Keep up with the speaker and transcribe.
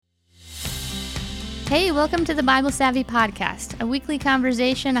Hey, welcome to the Bible Savvy Podcast, a weekly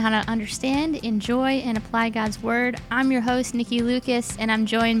conversation on how to understand, enjoy, and apply God's Word. I'm your host, Nikki Lucas, and I'm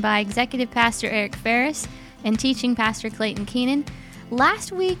joined by Executive Pastor Eric Ferris and Teaching Pastor Clayton Keenan.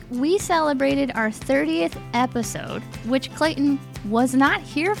 Last week, we celebrated our 30th episode, which Clayton was not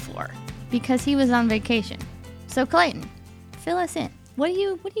here for because he was on vacation. So, Clayton, fill us in. What do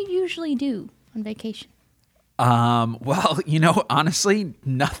you usually do on vacation? Well, honestly,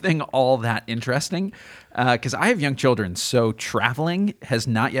 nothing all that interesting, because I have young children, so traveling has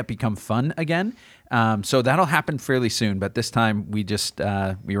not yet become fun again. So that'll happen fairly soon. But this time we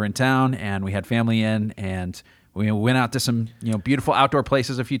were in town and we had family in, and we went out to some, beautiful outdoor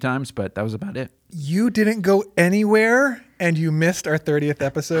places a few times, but that was about it. You didn't go anywhere and you missed our 30th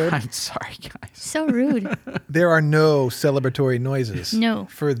episode? I'm sorry, guys. So rude. There are no celebratory noises. No.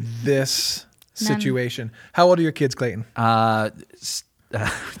 For this situation. How old are your kids, Clayton? 10.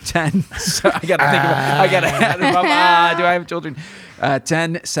 So I gotta add them up. Do I have children?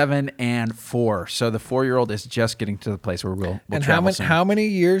 10, 7, and 4. So the 4-year-old is just getting to the place where we'll and travel soon. how many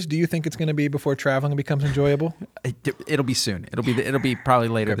years do you think it's going to be before traveling becomes enjoyable? It'll be soon. It'll be probably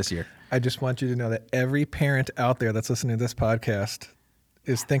later this year. I just want you to know that every parent out there that's listening to this podcast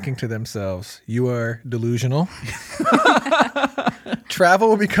is thinking to themselves, you are delusional. Travel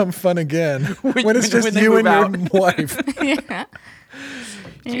will become fun again when it's just you and your wife. Yeah.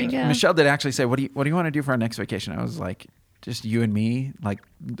 There you go. Michelle did actually say, what do you want to do for our next vacation? I was like, just you and me, like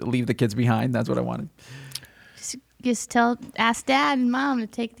leave the kids behind. That's what I wanted. Just ask Dad and Mom to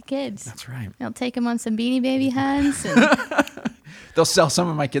take the kids. That's right. They'll take them on some Beanie Baby hunts. And They'll sell some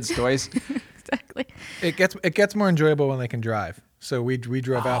of my kids' toys. exactly. It gets more enjoyable when they can drive. So we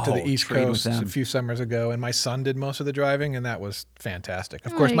drove out to the East Coast a few summers ago, and my son did most of the driving, and that was fantastic.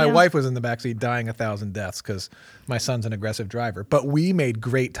 Of course, my wife was in the backseat dying 1,000 deaths because my son's an aggressive driver. But we made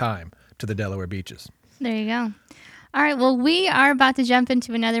great time to the Delaware beaches. There you go. All right, well, we are about to jump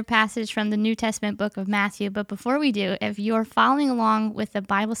into another passage from the New Testament book of Matthew. But before we do, if you're following along with the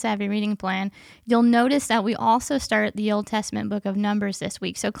Bible Savvy reading plan, you'll notice that we also start the Old Testament book of Numbers this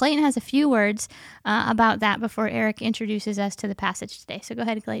week. So Clayton has a few words about that before Eric introduces us to the passage today. So go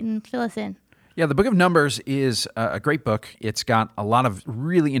ahead, Clayton, fill us in. Yeah, the book of Numbers is a great book. It's got a lot of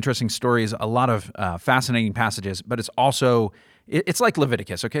really interesting stories, a lot of fascinating passages, but it's also... It's like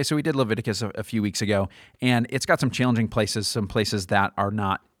Leviticus, okay? So we did Leviticus a few weeks ago, and it's got some challenging places, some places that are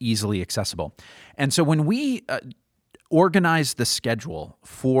not easily accessible. And so when we organized the schedule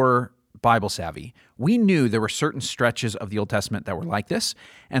for Bible Savvy, we knew there were certain stretches of the Old Testament that were like this.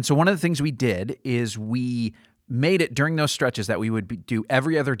 And so one of the things we did is we made it during those stretches that we would do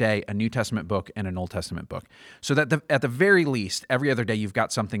every other day a New Testament book and an Old Testament book. So that at the very least, every other day you've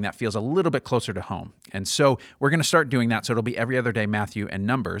got something that feels a little bit closer to home. And so we're going to start doing that. So it'll be every other day Matthew and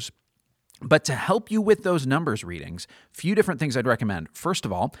Numbers. But to help you with those Numbers readings, a few different things I'd recommend. First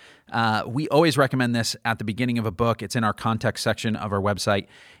of all, we always recommend this at the beginning of a book. It's in our context section of our website.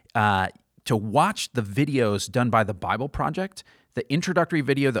 To watch the videos done by the Bible Project, the introductory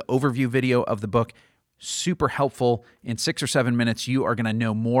video, the overview video of the book. Super helpful. In 6 or 7 minutes, you are going to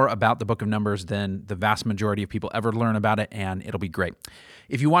know more about the book of Numbers than the vast majority of people ever learn about it, and it'll be great.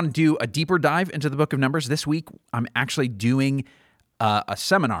 If you want to do a deeper dive into the book of Numbers, this week I'm actually doing a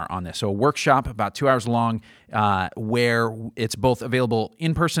seminar on this, so a workshop about 2 hours long, where it's both available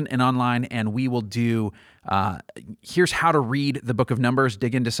in person and online, and we will do here's how to read the book of Numbers,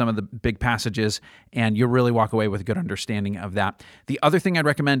 dig into some of the big passages, and you'll really walk away with a good understanding of that. The other thing I'd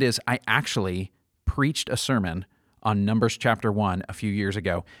recommend is I actually preached a sermon on Numbers chapter 1 a few years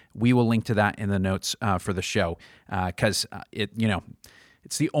ago. We will link to that in the notes for the show because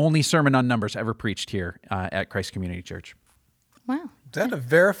it's the only sermon on Numbers ever preached here at Christ Community Church. Wow. Is that a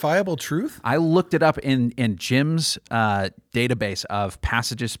verifiable truth? I looked it up in Jim's database of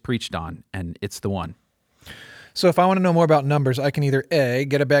passages preached on, and it's the one. So if I want to know more about Numbers, I can either A,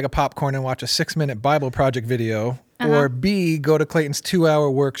 get a bag of popcorn and watch a 6-minute Bible Project video, or B, go to Clayton's 2-hour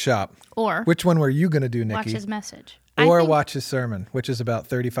workshop. Or which one were you going to do, Nikki? watch his message. Or watch his sermon, which is about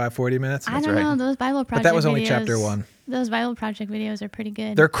 35, 40 minutes. I don't know. Those Bible Project videos. But that was only chapter 1. Those Bible Project videos are pretty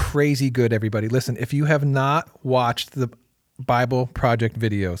good. They're crazy good, everybody. Listen, if you have not watched the Bible Project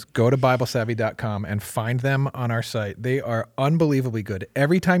videos, go to BibleSavvy.com and find them on our site. They are unbelievably good.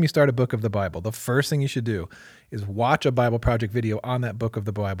 Every time you start a book of the Bible, the first thing you should do is watch a Bible Project video on that book of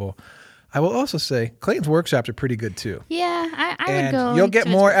the Bible. I will also say Clayton's workshops are pretty good too. Yeah, I would go. You'll get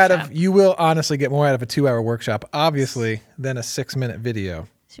more you will honestly get more out of a 2-hour workshop, obviously, than a 6-minute video.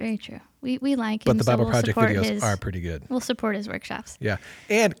 It's very true. We like him. But the Bible Project videos are pretty good. We'll support his workshops. Yeah.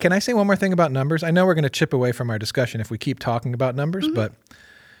 And can I say one more thing about Numbers? I know we're going to chip away from our discussion if we keep talking about Numbers, but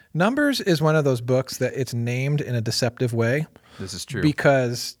Numbers is one of those books that it's named in a deceptive way. This is true.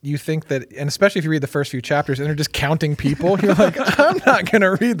 Because you think that, and especially if you read the first few chapters and they're just counting people, you're like, I'm not going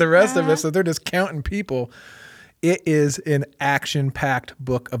to read the rest of it. So they're just counting people. It is an action-packed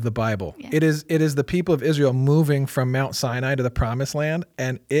book of the Bible. Yeah. It is the people of Israel moving from Mount Sinai to the Promised Land,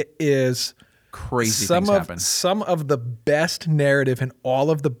 and it is crazy things happen. Some of the best narrative in all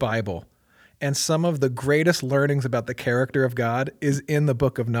of the Bible, and some of the greatest learnings about the character of God is in the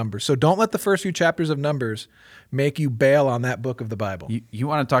book of Numbers. So don't let the first few chapters of Numbers make you bail on that book of the Bible. You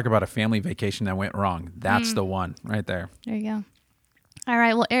want to talk about a family vacation that went wrong. That's the one right there. There you go. All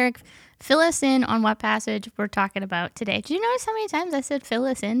right. Well, Eric, fill us in on what passage we're talking about today. Did you notice how many times I said fill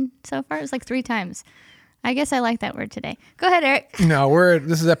us in so far? It was like 3 times. I guess I like that word today. Go ahead, Eric. No,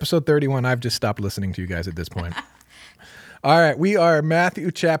 this is episode 31. I've just stopped listening to you guys at this point. All right. We are Matthew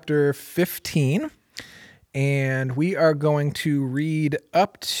chapter 15, and we are going to read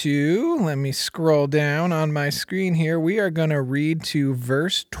up to, let me scroll down on my screen here. We are going to read to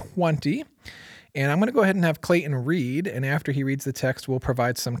verse 20. And I'm going to go ahead and have Clayton read, and after he reads the text, we'll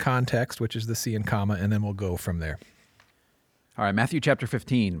provide some context, which is the C and comma, and then we'll go from there. All right, Matthew chapter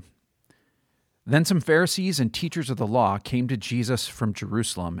 15. Then some Pharisees and teachers of the law came to Jesus from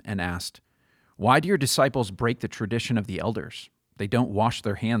Jerusalem and asked, "Why do your disciples break the tradition of the elders? They don't wash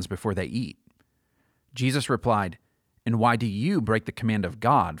their hands before they eat." Jesus replied, "And why do you break the command of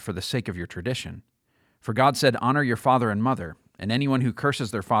God for the sake of your tradition? For God said, 'Honor your father and mother,' and anyone who curses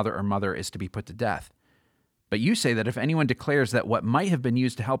their father or mother is to be put to death. But you say that if anyone declares that what might have been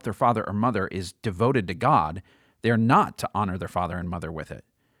used to help their father or mother is devoted to God, they are not to honor their father and mother with it.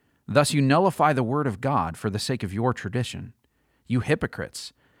 Thus you nullify the word of God for the sake of your tradition. You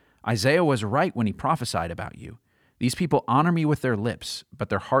hypocrites! Isaiah was right when he prophesied about you. These people honor me with their lips, but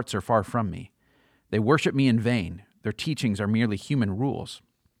their hearts are far from me. They worship me in vain. Their teachings are merely human rules."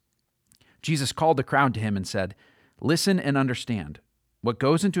 Jesus called the crowd to him and said, "Listen and understand. What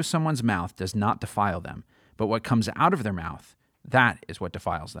goes into someone's mouth does not defile them, but what comes out of their mouth, that is what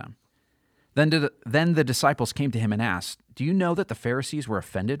defiles them." Then the disciples came to him and asked, "Do you know that the Pharisees were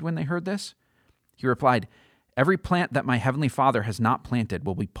offended when they heard this?" He replied, "Every plant that my heavenly Father has not planted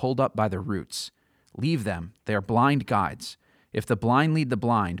will be pulled up by the roots. Leave them, they are blind guides. If the blind lead the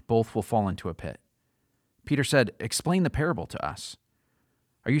blind, both will fall into a pit." Peter said, "Explain the parable to us."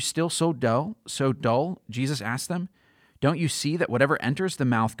 "Are you still so dull? Jesus asked them. "Don't you see that whatever enters the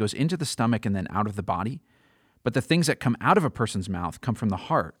mouth goes into the stomach and then out of the body? But the things that come out of a person's mouth come from the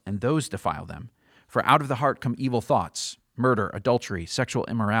heart, and those defile them. For out of the heart come evil thoughts, murder, adultery, sexual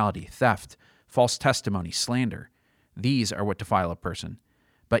immorality, theft, false testimony, slander. These are what defile a person.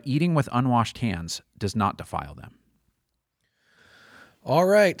 But eating with unwashed hands does not defile them." All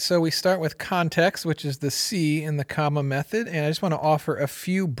right, so we start with context, which is the C in the comma method, and I just want to offer a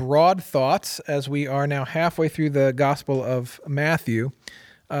few broad thoughts as we are now halfway through the Gospel of Matthew.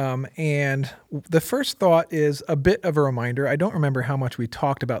 And the first thought is a bit of a reminder. I don't remember how much we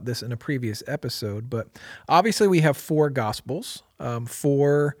talked about this in a previous episode, but obviously we have 4 Gospels,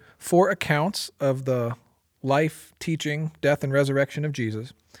 four accounts of the life, teaching, death, and resurrection of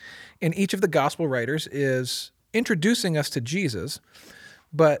Jesus. And each of the Gospel writers is introducing us to Jesus,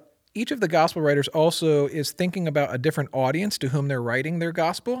 but each of the Gospel writers also is thinking about a different audience to whom they're writing their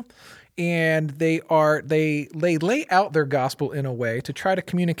Gospel. And they lay out their gospel in a way to try to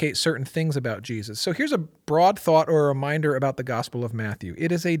communicate certain things about Jesus. So here's a broad thought or a reminder about the Gospel of Matthew.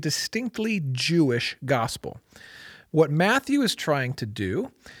 It is a distinctly Jewish gospel. What Matthew is trying to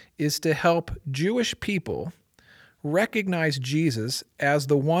do is to help Jewish people recognize Jesus as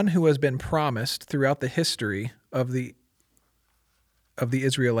the one who has been promised throughout the history of the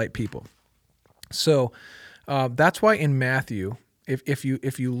Israelite people. So that's why in Matthew, if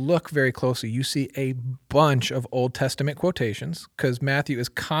you look very closely, you see a bunch of Old Testament quotations, because Matthew is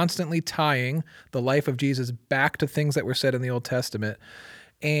constantly tying the life of Jesus back to things that were said in the Old Testament.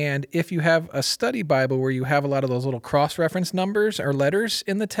 And if you have a study Bible where you have a lot of those little cross-reference numbers or letters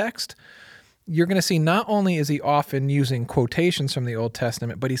in the text, you're going to see not only is he often using quotations from the Old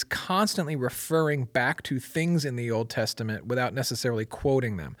Testament, but he's constantly referring back to things in the Old Testament without necessarily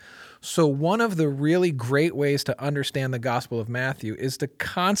quoting them. So one of the really great ways to understand the Gospel of Matthew is to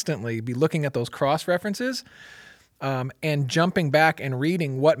constantly be looking at those cross-references and jumping back and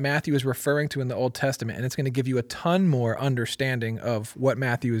reading what Matthew is referring to in the Old Testament. And it's going to give you a ton more understanding of what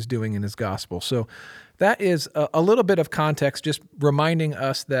Matthew is doing in his Gospel. So that is a little bit of context, just reminding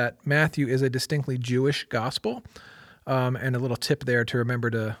us that Matthew is a distinctly Jewish gospel, and a little tip there to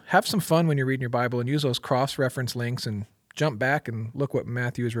remember to have some fun when you're reading your Bible and use those cross-reference links and jump back and look what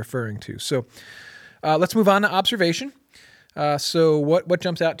Matthew is referring to. So let's move on to observation. So what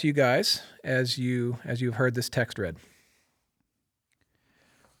jumps out to you guys as you've heard this text read?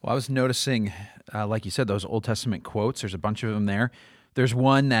 Well, I was noticing, like you said, those Old Testament quotes. There's a bunch of them there. There's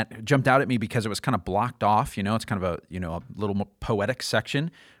one that jumped out at me because it was kind of blocked off. It's kind of a little more poetic section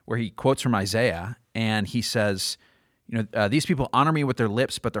where he quotes from Isaiah, and he says, these people honor me with their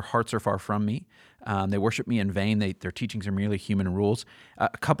lips, but their hearts are far from me. They worship me in vain. Their teachings are merely human rules. A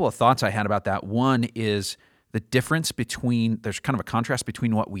couple of thoughts I had about that. One is the difference there's kind of a contrast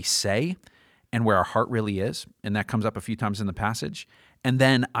between what we say and where our heart really is, and that comes up a few times in the passage. And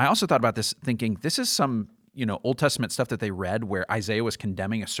then I also thought about this thinking, this is some, Old Testament stuff that they read where Isaiah was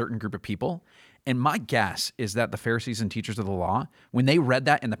condemning a certain group of people. And my guess is that the Pharisees and teachers of the law, when they read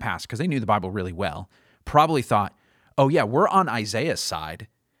that in the past, because they knew the Bible really well, probably thought, oh yeah, we're on Isaiah's side.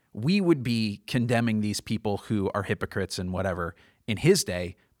 We would be condemning these people who are hypocrites and whatever in his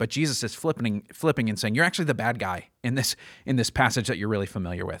day, but Jesus is flipping and saying, you're actually the bad guy in this passage that you're really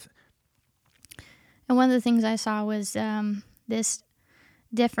familiar with. And one of the things I saw was this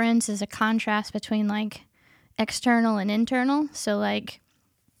difference is a contrast between like external and internal. So like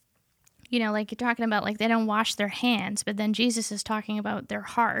you're talking about like they don't wash their hands, but then Jesus is talking about their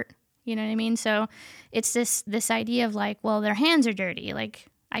heart. You know what I mean? So it's this idea of like, well, their hands are dirty. Like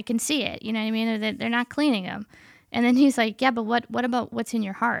I can see it. You know what I mean? Or they're not cleaning them. And then he's like, yeah, but what about what's in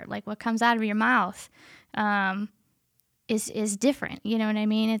your heart? Like what comes out of your mouth is different. You know what I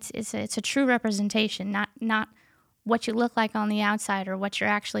mean? It's a true representation, not what you look like on the outside or what you're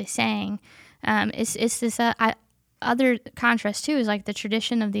actually saying. It's this other contrast too is like the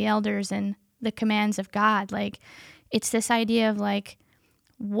tradition of the elders and the commands of God. Like it's this idea of like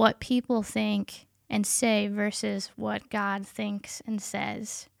what people think and say versus what God thinks and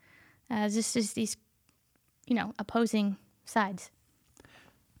says. Just as these, opposing sides.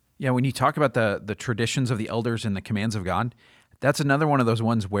 Yeah, when you talk about the traditions of the elders and the commands of God, that's another one of those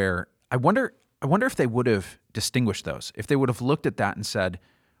ones where I wonder if they would have distinguished those, if they would have looked at that and said,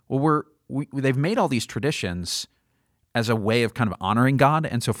 well, they've made all these traditions as a way of kind of honoring God,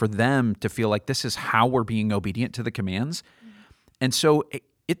 and so for them to feel like this is how we're being obedient to the commands. And so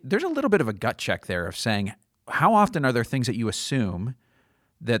there's a little bit of a gut check there of saying, how often are there things that you assume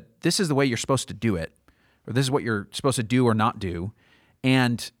that this is the way you're supposed to do it, or this is what you're supposed to do or not do?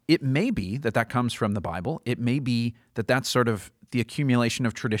 And it may be that comes from the Bible. It may be that that's sort of the accumulation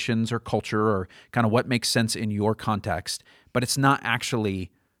of traditions or culture or kind of what makes sense in your context, but it's not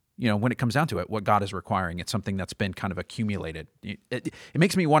actually, when it comes down to it, what God is requiring. It's something that's been kind of accumulated. It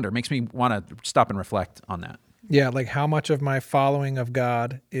makes me wonder, makes me want to stop and reflect on that. Yeah, like how much of my following of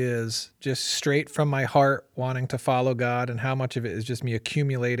God is just straight from my heart wanting to follow God, and how much of it is just me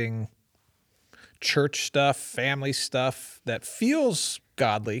accumulating church stuff, family stuff that feels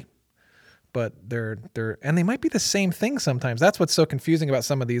godly, but they're and they might be the same thing sometimes. That's what's so confusing about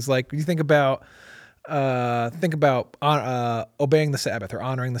some of these. Like you think about obeying the Sabbath or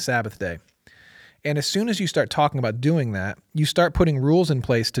honoring the Sabbath day. And as soon as you start talking about doing that, you start putting rules in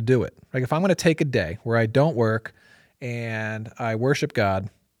place to do it. Like if I'm going to take a day where I don't work and I worship God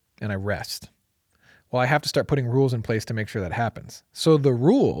and I rest, well, I have to start putting rules in place to make sure that happens. So the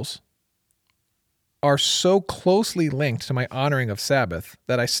rules are so closely linked to my honoring of Sabbath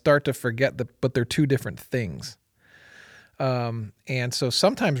that I start to forget but they're two different things. And so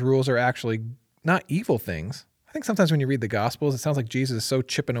sometimes rules are actually not evil things. I think sometimes when you read the Gospels, it sounds like Jesus is so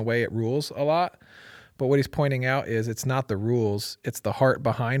chipping away at rules a lot. But what he's pointing out is it's not the rules, it's the heart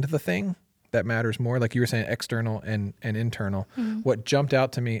behind the thing that matters more. Like you were saying, external and internal. Mm-hmm. What jumped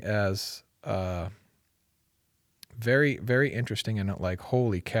out to me as very, very interesting and like,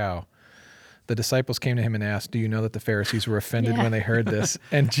 holy cow. The disciples came to him and asked, do you know that the Pharisees were offended when they heard this?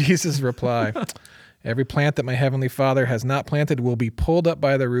 And Jesus' reply, every plant that my heavenly Father has not planted will be pulled up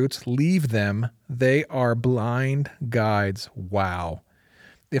by the roots. Leave them. They are blind guides. Wow.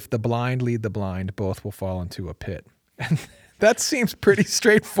 If the blind lead the blind, both will fall into a pit. And that seems pretty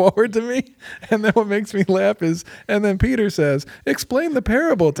straightforward to me. And then what makes me laugh is, and then Peter says, explain the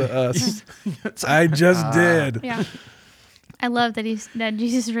parable to us. I just did. Yeah. I love that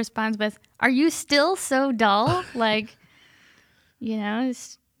Jesus responds with, are you still so dull? Like,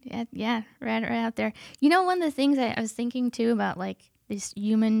 it's, yeah, right out there. One of the things I was thinking too about like these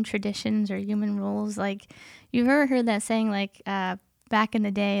human traditions or human rules, like you've ever heard that saying like back in the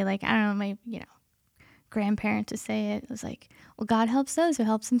day, like, I don't know, my, grandparents would say it was like, well, God helps those who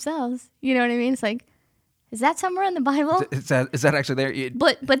helps themselves. You know what I mean? It's like, is that somewhere in the Bible? Is that actually there?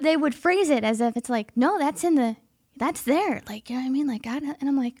 But they would phrase it as if it's like, no, that's there. Like, you know what I mean? Like God, and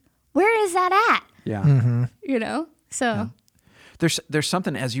I'm like, where is that at? Yeah. Mm-hmm. So. Yeah. There's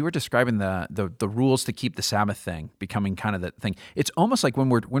something, as you were describing the rules to keep the Sabbath thing becoming kind of the thing. It's almost like when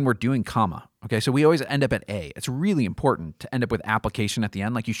we're doing comma. Okay, so we always end up at A. It's really important to end up with application at the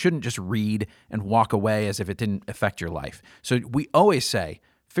end. Like you shouldn't just read and walk away as if it didn't affect your life. So we always say,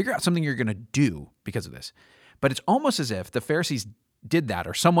 figure out something you're going to do because of this. But it's almost as if the Pharisees did that,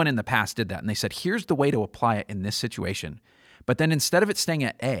 or someone in the past did that, and they said, here's the way to apply it in this situation. But then instead of it staying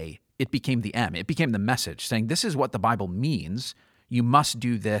at A, it became the M. It became the message saying, this is what the Bible means. You must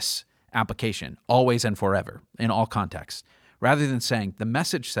do this application always and forever in all contexts, rather than saying the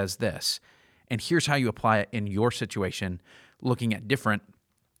message says this, and here's how you apply it in your situation, looking at different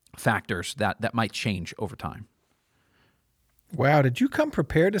factors that might change over time. Wow, did you come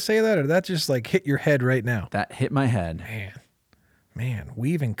prepared to say that, or did that just like hit your head right now? That hit my head. Man,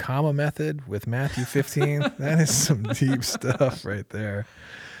 weaving comma method with Matthew 15, that is some deep stuff right there.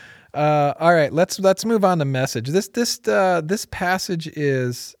 All right, let's move on to message. This passage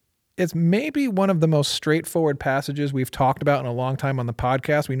it's maybe one of the most straightforward passages we've talked about in a long time on the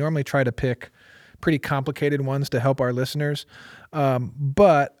podcast. We normally try to pick pretty complicated ones to help our listeners,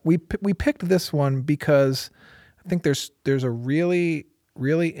 but we picked this one because I think there's a really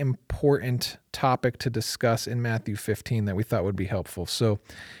important topic to discuss in Matthew 15 that we thought would be helpful. So,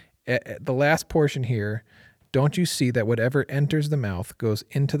 at the last portion here. Don't you see that whatever enters the mouth goes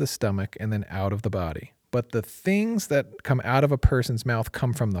into the stomach and then out of the body? But the things that come out of a person's mouth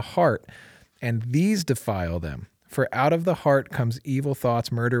come from the heart, and these defile them. For out of the heart comes evil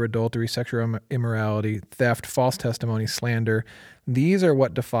thoughts, murder, adultery, sexual immorality, theft, false testimony, slander. These are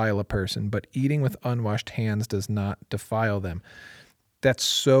what defile a person, but eating with unwashed hands does not defile them. That's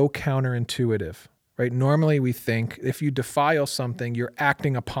so counterintuitive. Right? Normally we think if you defile something, you're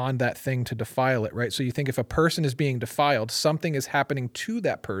acting upon that thing to defile it, right? So you think if a person is being defiled, something is happening to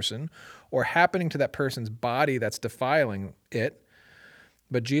that person or happening to that person's body that's defiling it.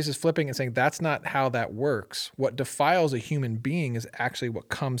 But Jesus flipping and saying that's not how that works. What defiles a human being is actually what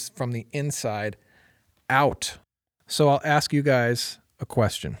comes from the inside out. So I'll ask you guys a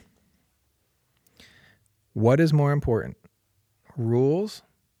question. What is more important, rules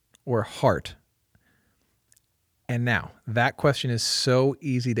or heart? And now, that question is so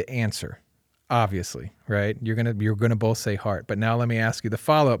easy to answer, obviously, right? You're gonna both say heart. But now let me ask you the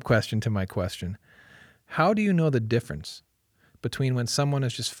follow-up question to my question. How do you know the difference between when someone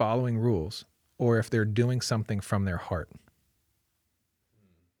is just following rules or if they're doing something from their heart?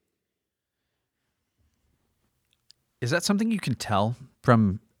 Is that something you can tell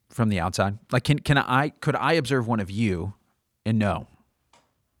from the outside? Like, could I observe one of you and know?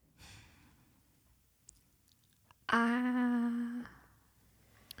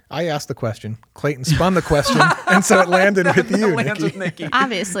 I asked the question. Clayton spun the question, and so it landed with you, lands Nikki. with Nikki.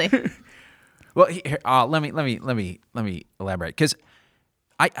 Obviously. Well, here, let me elaborate, because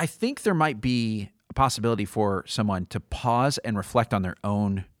I think there might be a possibility for someone to pause and reflect on their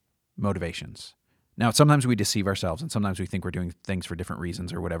own motivations. Now, sometimes we deceive ourselves, and sometimes we think we're doing things for different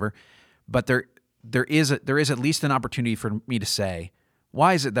reasons or whatever. But there is at least an opportunity for me to say,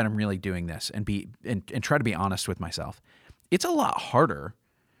 why is it that I'm really doing this, and try to be honest with myself. It's a lot harder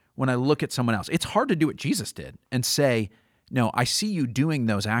when I look at someone else. It's hard to do what Jesus did and say, no, I see you doing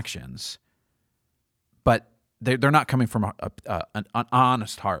those actions, but they're not coming from an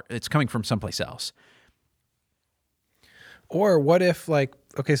honest heart. It's coming from someplace else. Or what if, like,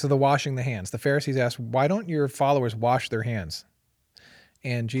 okay, so the washing the hands. The Pharisees asked, why don't your followers wash their hands?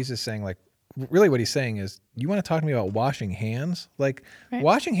 And Jesus saying, like, really what he's saying is, you want to talk to me about washing hands? Like, right.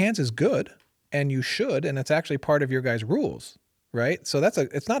 Washing hands is good, and you should, and it's actually part of your guys' rules, right? So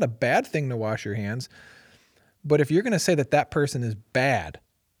it's not a bad thing to wash your hands. But if you're going to say that person is bad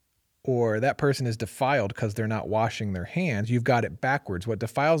or that person is defiled because they're not washing their hands, you've got it backwards. What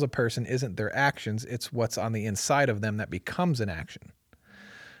defiles a person isn't their actions, it's what's on the inside of them that becomes an action.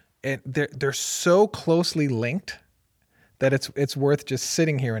 And they're so closely linked that it's worth just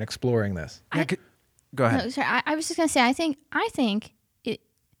sitting here and exploring this. Go ahead. No, sorry, I was just going to say, I think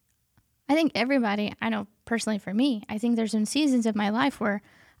everybody, I know personally for me, I think there's been seasons of my life where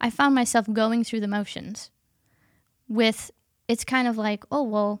I found myself going through the motions it's kind of like, oh,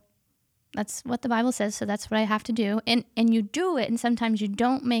 well, that's what the Bible says, so that's what I have to do. And you do it, and sometimes you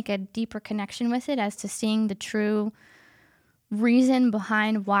don't make a deeper connection with it as to seeing the true reason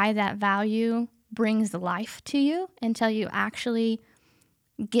behind why that value brings life to you until you actually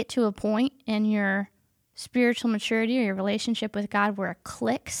get to a point in your spiritual maturity or your relationship with God where it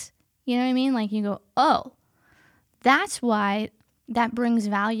clicks. You know what I mean? Like you go, oh, that's why that brings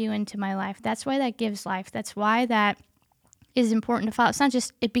value into my life. That's why that gives life. That's why that is important to follow. It's not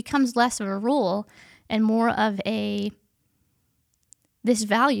just, it becomes less of a rule and more of a this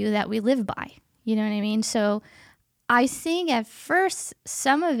value that we live by. You know what I mean? So I think at first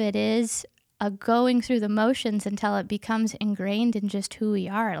some of it is going through the motions until it becomes ingrained in just who we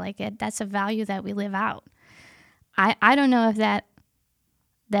are. Like that's a value that we live out. I don't know if that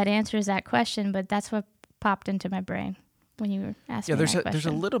answers that question, but that's what popped into my brain when you were asking me that question. There's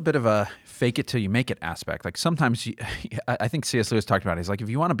a little bit of a fake it till you make it aspect. Like sometimes I think C.S. Lewis talked about it. He's like, if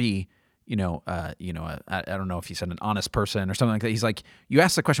you want to be, I don't know if he said an honest person or something like that. He's like, you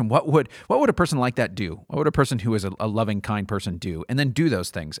ask the question, what would a person like that do? What would a person who is a loving, kind person do? And then do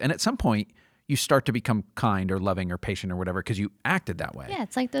those things. And at some point, you start to become kind or loving or patient or whatever because you acted that way. Yeah,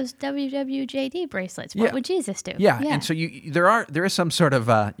 it's like those WWJD bracelets. What would Jesus do? Yeah, and so there is some sort of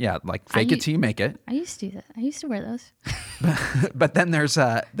like fake it till you make it. I used to do that. I used to wear those. But then there's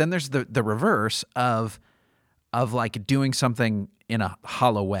the reverse of like doing something in a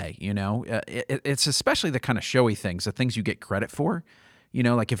hollow way. It's especially the kind of showy things, the things you get credit for.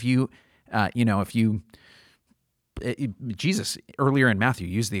 Like if you Jesus earlier in Matthew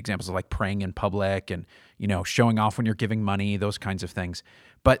used the examples of like praying in public and showing off when you're giving money, those kinds of things.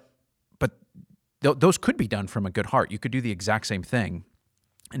 But those could be done from a good heart. You could do the exact same thing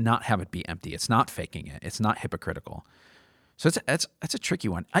and not have it be empty. It's not faking it. It's not hypocritical. So that's a tricky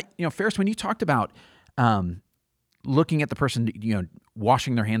one. Ferris, when you talked about looking at the person,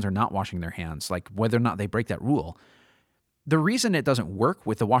 washing their hands or not washing their hands, like whether or not they break that rule, the reason it doesn't work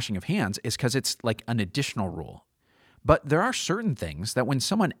with the washing of hands is because it's like an additional rule. But there are certain things that when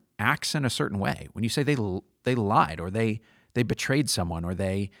someone acts in a certain way, when you say they lied or they betrayed someone or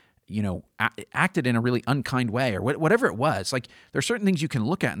they acted in a really unkind way or whatever it was, like there are certain things you can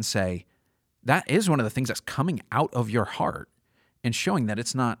look at and say, that is one of the things that's coming out of your heart and showing that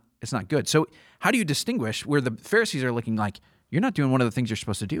it's not good. So how do you distinguish where the Pharisees are looking like, you're not doing one of the things you're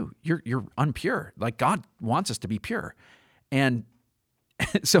supposed to do. You're unpure. Like God wants us to be pure. And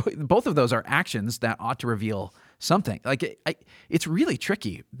so both of those are actions that ought to reveal something. Like it's really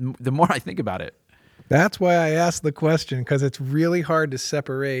tricky the more I think about it. That's why I asked the question, because it's really hard to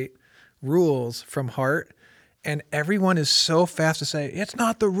separate rules from heart. And everyone is so fast to say, it's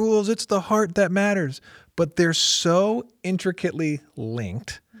not the rules, it's the heart that matters. But they're so intricately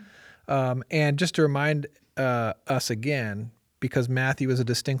linked. And just to remind us again, because Matthew is a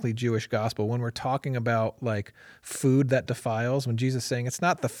distinctly Jewish gospel, when we're talking about like food that defiles, when Jesus is saying it's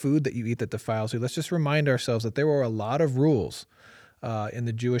not the food that you eat that defiles you, let's just remind ourselves that there were a lot of rules in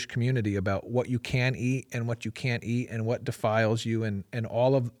the Jewish community about what you can eat and what you can't eat and what defiles you and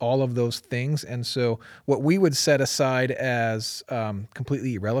all of those things. And so what we would set aside as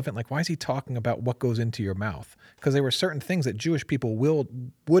completely irrelevant, like why is he talking about what goes into your mouth? Because there were certain things that Jewish people will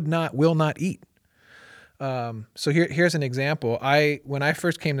not eat. So here's an example. When I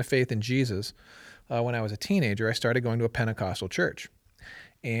first came to faith in Jesus, when I was a teenager, I started going to a Pentecostal church.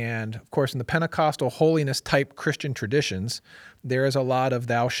 And of course, in the Pentecostal holiness type Christian traditions, there is a lot of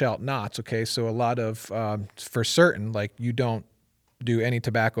thou shalt nots. Okay, so a lot of, for certain, like you don't do any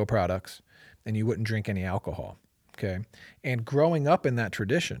tobacco products and you wouldn't drink any alcohol. Okay, and growing up in that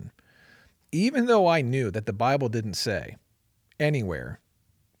tradition, even though I knew that the Bible didn't say anywhere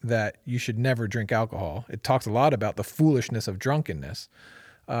that you should never drink alcohol, it talks a lot about the foolishness of drunkenness.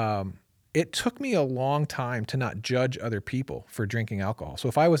 It took me a long time to not judge other people for drinking alcohol. So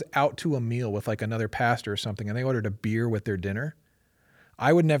if I was out to a meal with like another pastor or something and they ordered a beer with their dinner,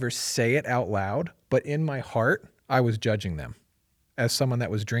 I would never say it out loud, but in my heart, I was judging them as someone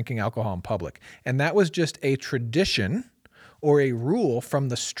that was drinking alcohol in public. And that was just a tradition or a rule from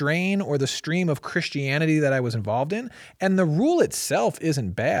the strain or the stream of Christianity that I was involved in. And the rule itself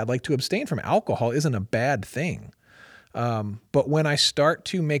isn't bad. Like to abstain from alcohol isn't a bad thing. But when I start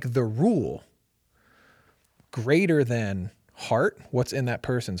to make the rule greater than heart, what's in that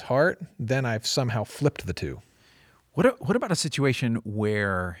person's heart, then I've somehow flipped the two. What about a situation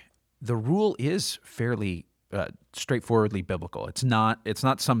where the rule is fairly straightforwardly biblical? It's not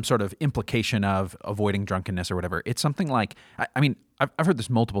some sort of implication of avoiding drunkenness or whatever. It's something like, I've heard this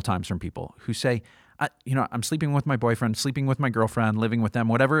multiple times from people who say, I'm sleeping with my boyfriend, sleeping with my girlfriend, living with them,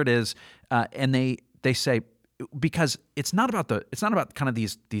 whatever it is, and they say, because it's not about kind of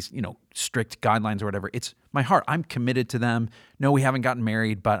these strict guidelines or whatever. It's my heart. I'm committed to them. No, we haven't gotten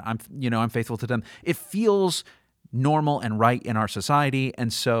married, but I'm faithful to them. It feels normal and right in our society,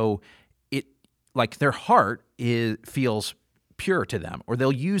 and so it like their heart feels pure to them, or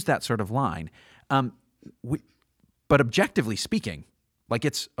they'll use that sort of line. But objectively speaking, like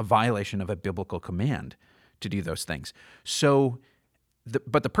it's a violation of a biblical command to do those things. So.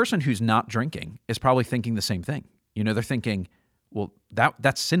 But the person who's not drinking is probably thinking the same thing. They're thinking, well,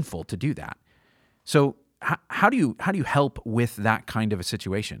 that's sinful to do that. So how do you help with that kind of a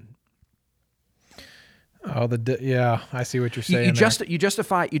situation? Oh, yeah, I see what you're saying. You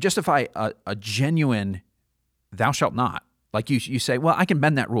justify a genuine "thou shalt not." Like you say, well, I can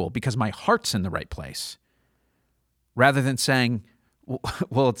bend that rule because my heart's in the right place, rather than saying,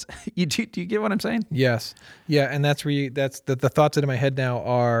 well, it's do you get what I'm saying? Yes, yeah, and that's the thoughts that in my head now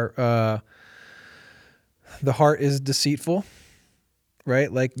are the heart is deceitful.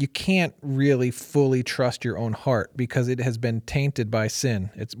 Right? Like you can't really fully trust your own heart because it has been tainted by sin.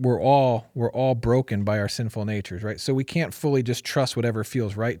 We're all broken by our sinful natures, right? So we can't fully just trust whatever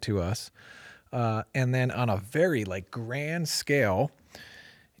feels right to us. And then on a very grand scale,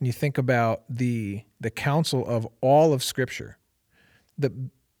 and you think about the counsel of all of Scripture,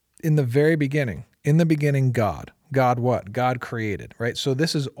 in the very beginning, God what? God created, right? So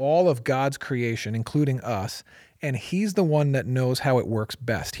this is all of God's creation, including us. And he's the one that knows how it works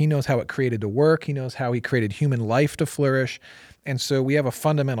best. He knows how it created to work. He knows how he created human life to flourish. And so we have a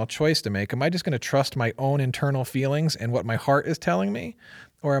fundamental choice to make. Am I just going to trust my own internal feelings and what my heart is telling me?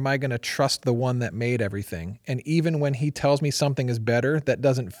 Or am I going to trust the one that made everything? And even when he tells me something is better that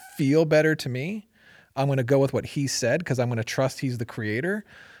doesn't feel better to me, I'm going to go with what he said because I'm going to trust he's the creator.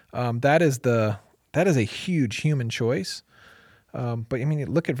 That is a huge human choice. But I mean,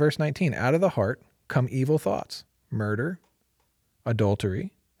 look at verse 19. Out of the heart come evil thoughts. Murder,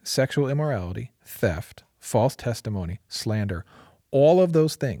 adultery, sexual immorality, theft, false testimony, slander. All of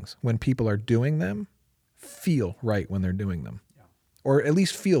those things, when people are doing them, feel right when they're doing them. Yeah. Or at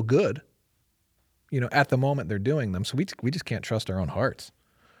least feel good, at the moment they're doing them. So we just can't trust our own hearts.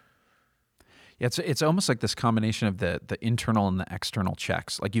 Yeah, it's almost like this combination of the internal and the external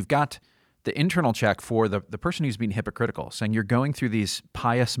checks. Like you've got the internal check for the person who's being hypocritical, saying you're going through these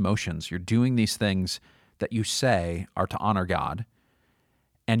pious motions, you're doing these things that you say are to honor God,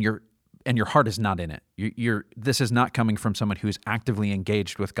 and your heart is not in it. This is not coming from someone who is actively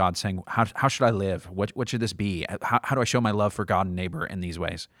engaged with God, saying, how should I live? What should this be? How do I show my love for God and neighbor in these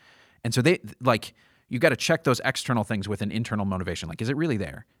ways? And so you've got to check those external things with an internal motivation. Like, is it really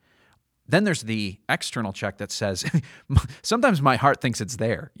there? Then there's the external check that says, sometimes my heart thinks it's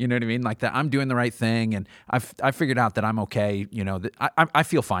there. You know what I mean? Like that I'm doing the right thing, and I've figured out that I'm okay. That I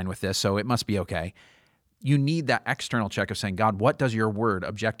feel fine with this, so it must be okay. You need that external check of saying, God, what does your word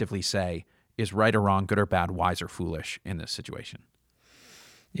objectively say is right or wrong, good or bad, wise or foolish in this situation?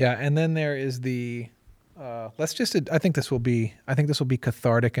 Yeah, and then there is the I think this will be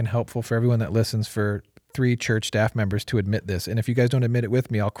cathartic and helpful for everyone that listens, for 3 church staff members to admit this. And if you guys don't admit it with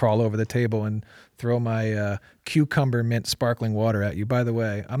me, I'll crawl over the table and throw my cucumber mint sparkling water at you. By the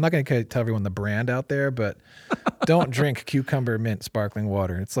way, I'm not going to tell everyone the brand out there, but don't drink cucumber mint sparkling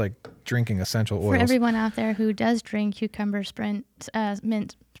water. It's like drinking essential oils. For everyone out there who does drink cucumber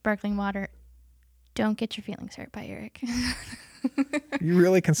mint sparkling water, don't get your feelings hurt by Eric. You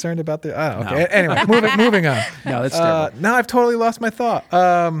really concerned about the? Oh, okay. No. Anyway, moving on. No, that's terrible. Now I've totally lost my thought.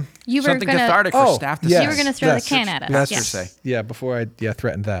 You were something cathartic for staff to say. You were going to throw the can at us. Let's just say. Yeah, before I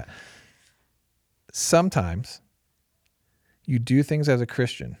threatened that. Sometimes you do things as a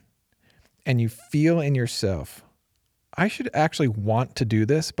Christian, and you feel in yourself, I should actually want to do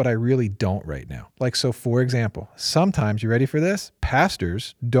this, but I really don't right now. Like, so for example, sometimes, you ready for this?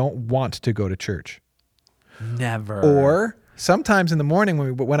 Pastors don't want to go to church. Never. Or sometimes in the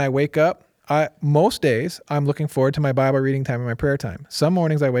morning when I wake up, most days I'm looking forward to my Bible reading time and my prayer time. Some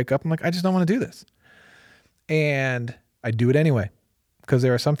mornings I wake up, I'm like, I just don't want to do this. And I do it anyway, because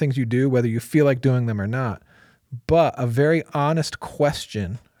there are some things you do, whether you feel like doing them or not. But a very honest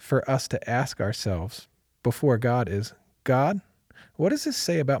question for us to ask ourselves before God is, God, what does this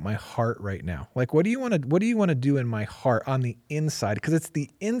say about my heart right now? Like, what do you want to do in my heart on the inside? Because it's the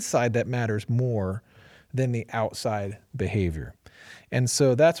inside that matters more than the outside behavior. And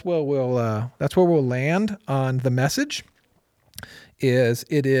so that's where we'll land on the message.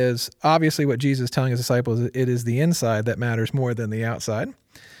 It is obviously what Jesus is telling his disciples. It is the inside that matters more than the outside.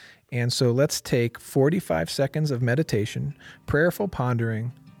 And so let's take 45 seconds of meditation, prayerful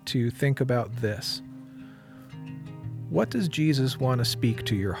pondering, to think about this. What does Jesus want to speak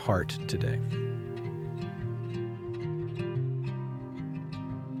to your heart today?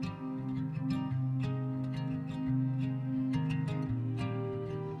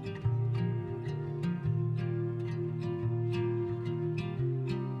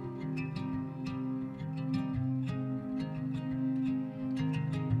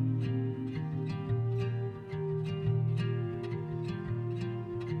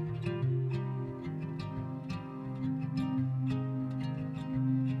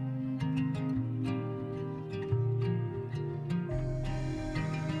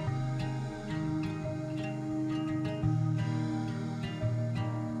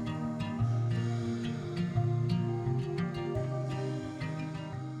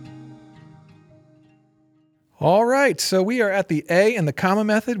 All right, so we are at the A in the comma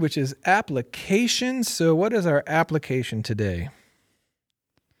method, which is application. So what is our application today?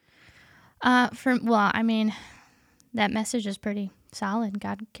 That message is pretty solid.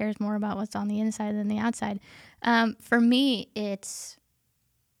 God cares more about what's on the inside than the outside. For me, it's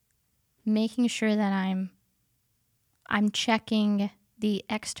making sure that I'm checking the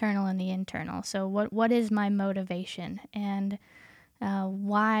external and the internal. So what is my motivation, and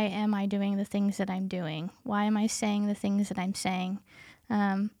why am I doing the things that I'm doing? Why am I saying the things that I'm saying?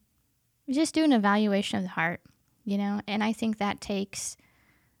 Just do an evaluation of the heart, and I think that takes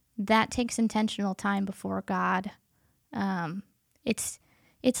intentional time before God. It's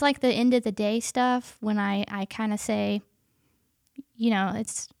like the end of the day stuff when I kind of say, you get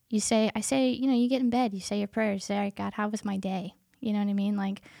in bed, you say your prayers, you say, all right, God, how was my day? You know what I mean?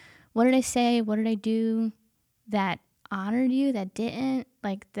 Like, what did I say? What did I do that honored you, that didn't?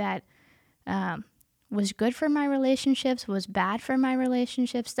 Like, that was good for my relationships, was bad for my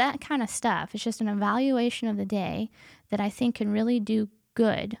relationships, that kind of stuff. It's just an evaluation of the day that I think can really do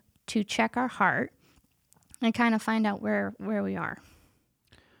good to check our heart and kind of find out where we are.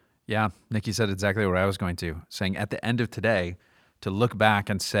 Yeah, Nikki said exactly what I was going to, saying at the end of today, to look back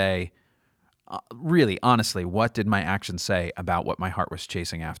and say, really, honestly, what did my actions say about what my heart was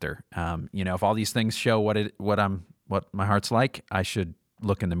chasing after? If all these things show what my heart's like, I should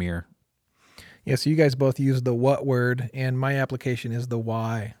look in the mirror. Yeah, so you guys both use the what word, and my application is the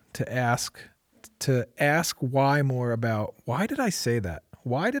why, to ask why more about, why did I say that?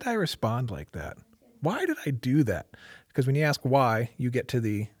 Why did I respond like that? Why did I do that? Because when you ask why, you get to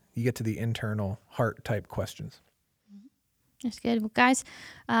the internal heart type questions. That's good. Well, guys,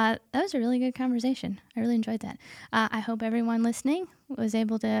 that was a really good conversation. I really enjoyed that. I hope everyone listening was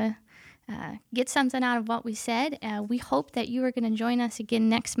able to get something out of what we said. We hope that you are going to join us again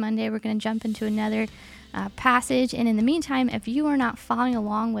next Monday. We're going to jump into another passage. And in the meantime, if you are not following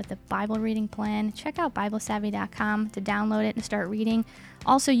along with the Bible reading plan, check out BibleSavvy.com to download it and start reading.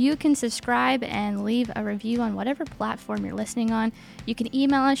 Also, you can subscribe and leave a review on whatever platform you're listening on. You can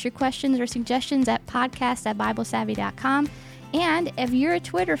email us your questions or suggestions at podcast@BibleSavvy.com. And if you're a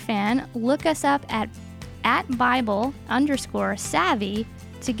Twitter fan, look us up at Bible_savvy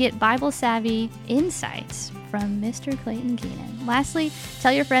to get Bible Savvy insights from Mr. Clayton Keenan. Lastly,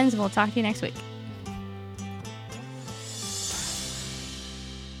 tell your friends, and we'll talk to you next week.